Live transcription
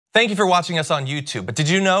Thank you for watching us on YouTube. But did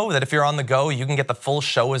you know that if you're on the go, you can get the full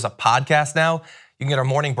show as a podcast now? You can get our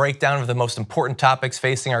morning breakdown of the most important topics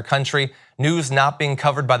facing our country, news not being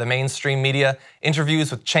covered by the mainstream media,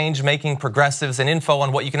 interviews with change-making progressives, and info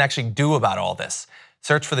on what you can actually do about all this.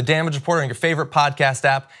 Search for The Damage Report on your favorite podcast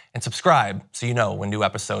app and subscribe so you know when new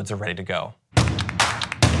episodes are ready to go.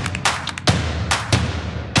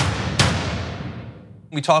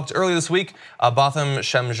 We talked earlier this week, Botham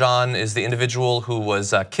Shemjan is the individual who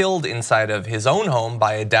was killed inside of his own home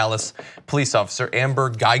by a Dallas police officer, Amber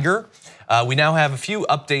Guyger. We now have a few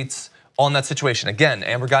updates on that situation. Again,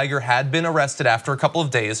 Amber Guyger had been arrested after a couple of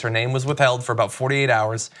days. Her name was withheld for about 48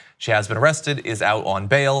 hours. She has been arrested, is out on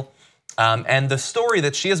bail. And the story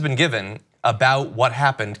that she has been given about what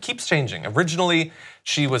happened keeps changing. Originally,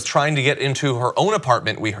 she was trying to get into her own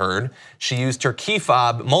apartment, we heard. She used her key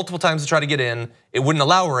fob multiple times to try to get in. It wouldn't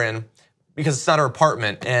allow her in because it's not her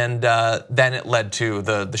apartment, and then it led to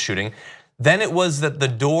the shooting. Then it was that the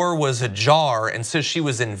door was ajar, and so she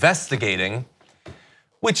was investigating,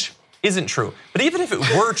 which isn't true. But even if it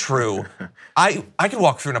were true, I could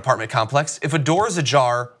walk through an apartment complex. If a door is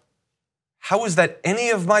ajar, how is that any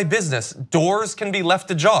of my business? Doors can be left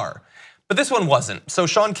ajar. But this one wasn't. So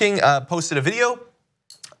Shaun King posted a video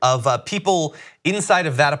of people inside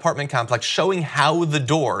of that apartment complex showing how the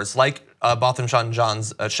doors, like Botham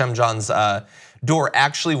Shemjan's door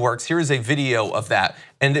actually works. Here is a video of that,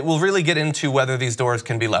 and it will really get into whether these doors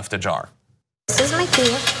can be left ajar. This is my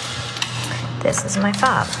key. This is my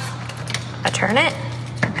fob. I turn it,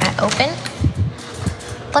 I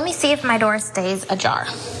open. Let me see if my door stays ajar.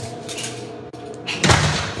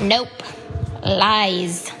 Nope,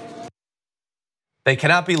 lies. They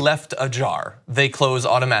cannot be left ajar. They close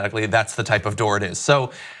automatically. That's the type of door it is.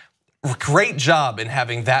 So great job in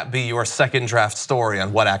having that be your second draft story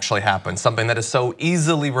on what actually happened. Something that is so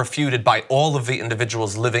easily refuted by all of the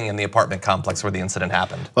individuals living in the apartment complex where the incident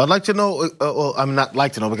happened. Well, I'd like to know, well, I'm not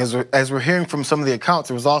like to know, because as we're hearing from some of the accounts,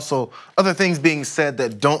 there was also other things being said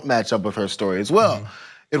that don't match up with her story as well.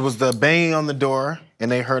 It was the banging on the door,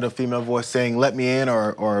 and they heard a female voice saying, "Let me in,"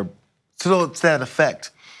 or to that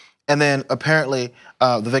effect. And then apparently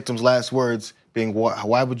the victim's last words being,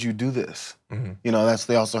 "Why would you do this?" You know, that's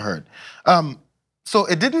they also heard. So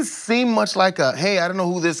it didn't seem much like a, "Hey, I don't know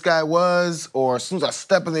who this guy was," or as soon as I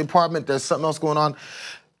step in the apartment, there's something else going on.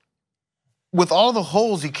 With all the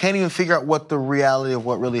holes, you can't even figure out what the reality of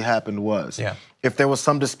what really happened was. Yeah. If there was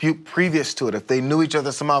some dispute previous to it, if they knew each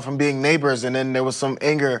other somehow from being neighbors, and then there was some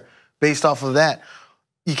anger based off of that,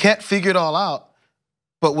 you can't figure it all out.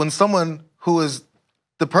 But when someone who is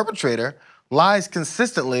the perpetrator lies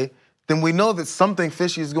consistently, then we know that something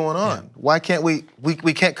fishy is going on. Why can't we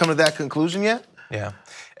can't come to that conclusion yet? Yeah,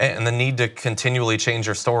 and the need to continually change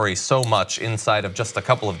your story so much inside of just a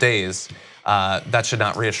couple of days, that should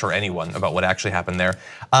not reassure anyone about what actually happened there.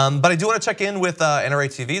 But I do want to check in with NRA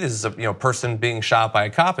TV. This is a person being shot by a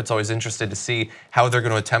cop. It's always interesting to see how they're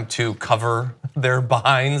going to attempt to cover their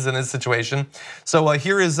behinds in this situation. So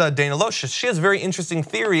here is Dana Loesch. She has a very interesting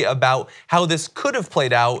theory about how this could have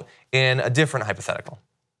played out in a different hypothetical.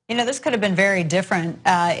 You know, this could have been very different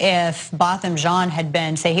if Botham Jean had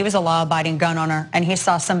been, say, he was a law-abiding gun owner and he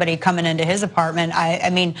saw somebody coming into his apartment.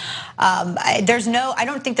 I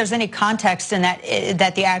don't think there's any context in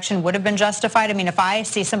that the action would have been justified. I mean, if I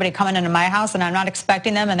see somebody coming into my house and I'm not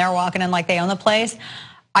expecting them and they're walking in like they own the place,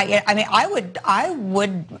 I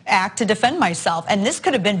would act to defend myself, and this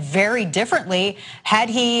could have been very differently had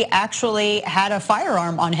he actually had a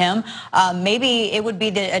firearm on him. Maybe it would be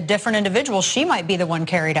a different individual. She might be the one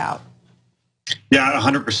carried out. Yeah,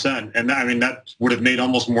 100%, and I mean that would have made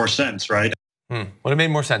almost more sense, right? Would have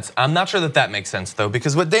made more sense. I'm not sure that makes sense though,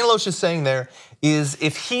 because what Dana Loesch is saying there is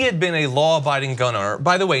if he had been a law-abiding gun owner.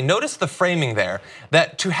 By the way, notice the framing there,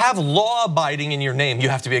 that to have law-abiding in your name, you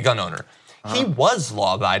have to be a gun owner. He was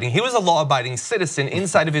law-abiding. He was a law-abiding citizen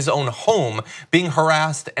inside of his own home, being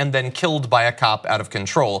harassed and then killed by a cop out of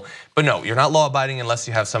control. But no, you're not law-abiding unless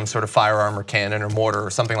you have some sort of firearm or cannon or mortar or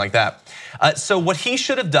something like that. So what he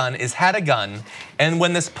should have done is had a gun, and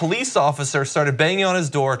when this police officer started banging on his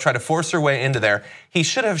door, tried to force her way into there, he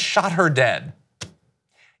should have shot her dead.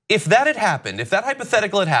 If that had happened, if that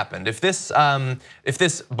hypothetical had happened, if this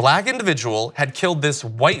black individual had killed this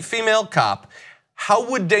white female cop, how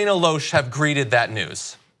would Dana Loesch have greeted that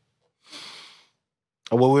news?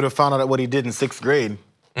 Well, we would have found out what he did in 6th grade.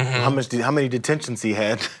 How many detentions he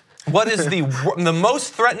had. What is the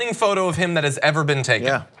most threatening photo of him that has ever been taken?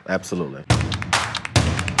 Yeah, absolutely.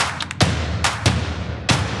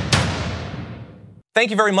 Thank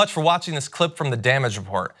you very much for watching this clip from The Damage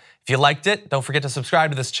Report. If you liked it, don't forget to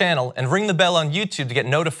subscribe to this channel and ring the bell on YouTube to get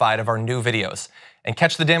notified of our new videos. And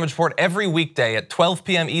catch the Damage Report every weekday at 12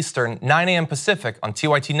 p.m. Eastern, 9 a.m. Pacific on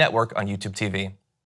TYT Network on YouTube TV.